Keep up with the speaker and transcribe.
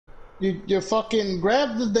You fucking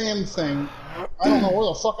grab the damn thing. I don't know where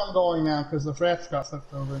the fuck I'm going now because the rats got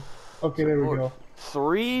left over. Okay, there we go.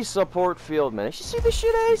 3 support field men. You see this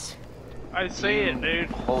shit, Ace? I see it, dude.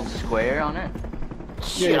 Hold square on it.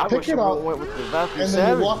 Shit, Yeah, I pick wish it I up, went with the Valkyrie and then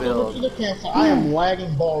Savage you walk build. over to the campfire. I am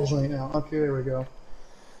lagging balls right now. Okay, there we go.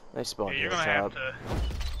 Nice spawn. Yeah, you're gonna have to.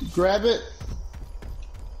 Grab it,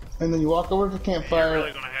 and then you walk over to the campfire. You're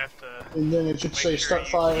really gonna have to. And then it should say start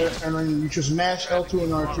fire, and then you just mash L2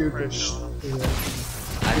 and R2 to...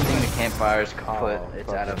 I think the campfires could put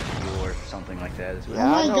it's out of fuel or something like that as well.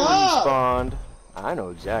 Yeah, I know where God! you spawned. I know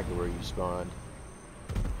exactly where you spawned.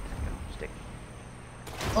 Stick.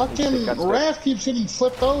 Fucking raft keeps getting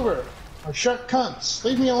flipped over. Or shark cunts.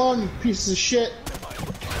 Leave me alone, you pieces of shit.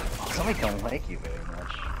 Somebody don't like you very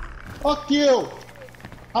much. Fuck you!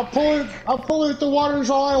 I'll pollute the waters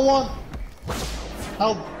all I want.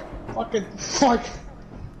 I'll fucking like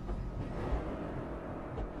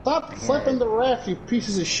stop flipping the raft, you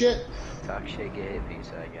pieces of shit. Talk shit, get hit piece,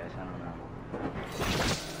 I guess. I don't know.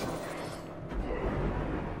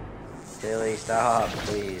 Tilly, stop,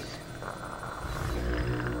 please.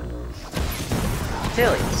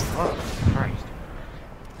 Tilly! Oh, Christ.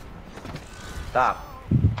 Stop.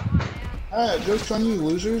 Joke's on you,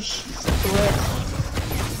 losers. Flip the raft.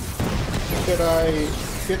 Did I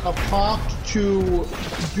get a prompt to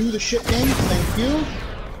do the shit thing? Thank you.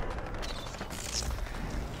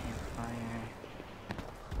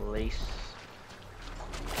 Campfire. Lace.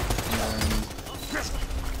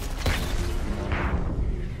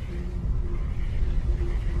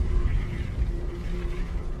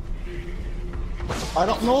 I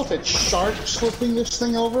don't know if it's sharks flipping this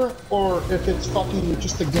thing over, or if it's fucking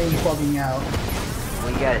just the game bugging out.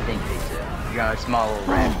 Well, you gotta think, Pizza. You're on a small little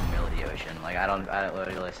raft in the middle of the ocean. Like, I don't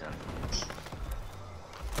listen.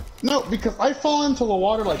 No, because I fall into the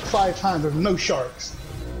water like 5 times, there's no sharks.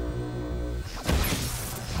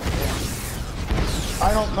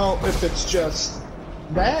 I don't know if it's just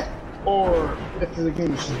that, or if the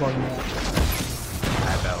game is just bugging out.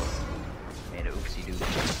 I about made an oopsie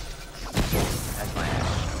doopsie. That's my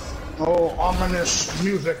action. Oh, ominous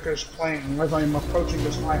music is playing as I'm approaching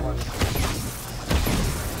this island.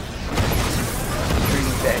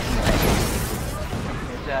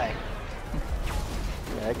 Die.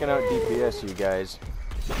 Yeah, I can out DPS you guys.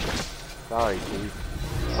 Sorry, Chief.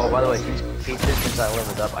 Oh, by the way, since I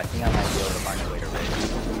leveled up, I think I might be able to find a way to raid.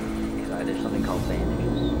 Because there's something called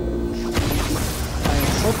bandages. I am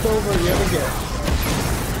flipped over yet again.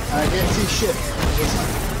 I can't see shit this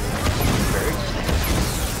time.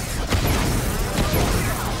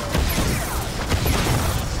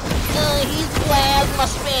 He's plasma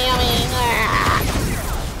spamming.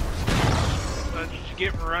 Did you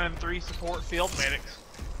get running 3 support field medics?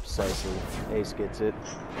 Precisely. Ace gets it.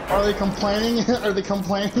 Are they complaining? Are they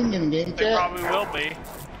complaining in game They chat? probably will be.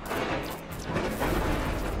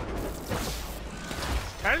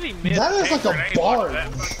 How did he miss? That is like a grenade barge.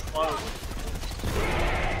 that fucking close?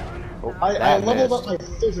 Oh, I that leveled missed. up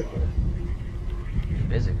my physical.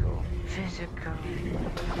 Physical. Physical.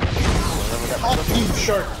 Fuck you,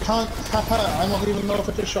 shark cunt. Haha, I don't even know if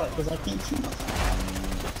it's a shark because I can't see nothing.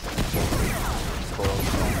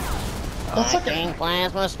 That's like a,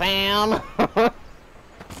 Plasma spam.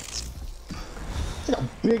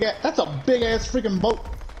 that's a big ass freaking boat.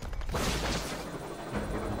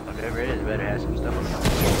 Whatever it is, it better have some stuff on it.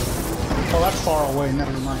 Oh, that's far away.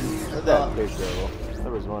 Never mind. That big devil.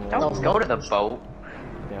 There was one Don't go to the boat.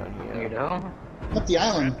 down You here. know? Not the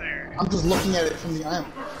island. Right there. I'm just looking at it from the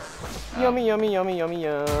island. Yummy, yummy, yummy, yummy,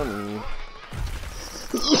 yummy.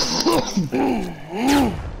 You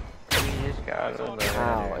just gotta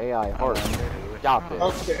Ow, AI heart. Stop it.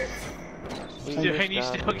 Okay. And you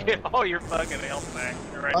still get all your fucking health back.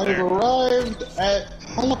 You're right I've there. arrived at.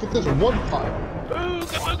 Oh, look at this wood pile.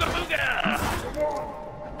 Booga booga booga!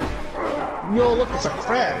 Yo, look, it's a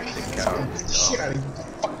crab. Fucking shit out of you.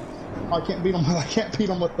 Fuck. I can't beat him. I can't beat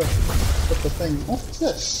him with the thing. What's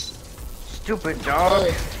this? Stupid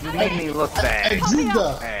dog. You made me look A bad.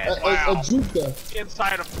 Juga. Wow. A Juga.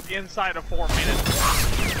 Inside of 4 minutes.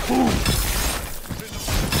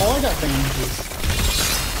 Oh, I got bandages.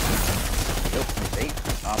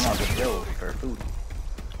 I'm on the go for food.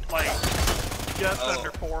 Like, just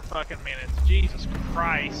under 4 fucking minutes. Jesus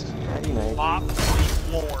Christ. Nighty night. Mop the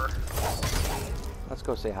floor. Let's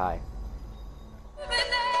go say hi.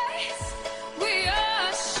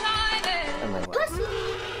 And then what?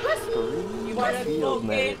 You are a Field fucking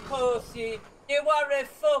medic. pussy. You are a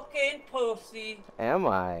fucking pussy. Am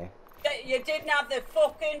I? You didn't have the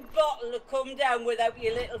fucking bottle to come down without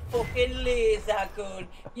your little fucking laser gun.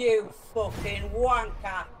 You fucking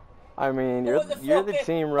wanker. I mean, Go you're the fucking-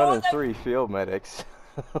 team go running the- 3 field medics.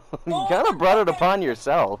 You Go kind the of brought it fucking- upon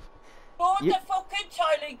yourself. Go to You- the fucking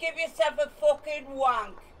toilet and give yourself a fucking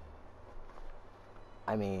wank.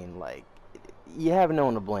 I mean, like, you have no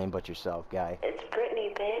one to blame but yourself, guy. It's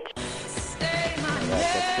Brittany, bitch.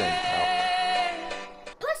 That's good.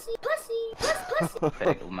 Pussy, pussy,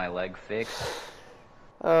 pussy. My leg fixed.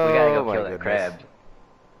 Oh, We gotta go my kill that goodness. crab.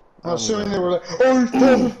 I'm assuming they were like, oh, he's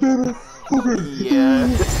dead, damn it. Okay. Yeah.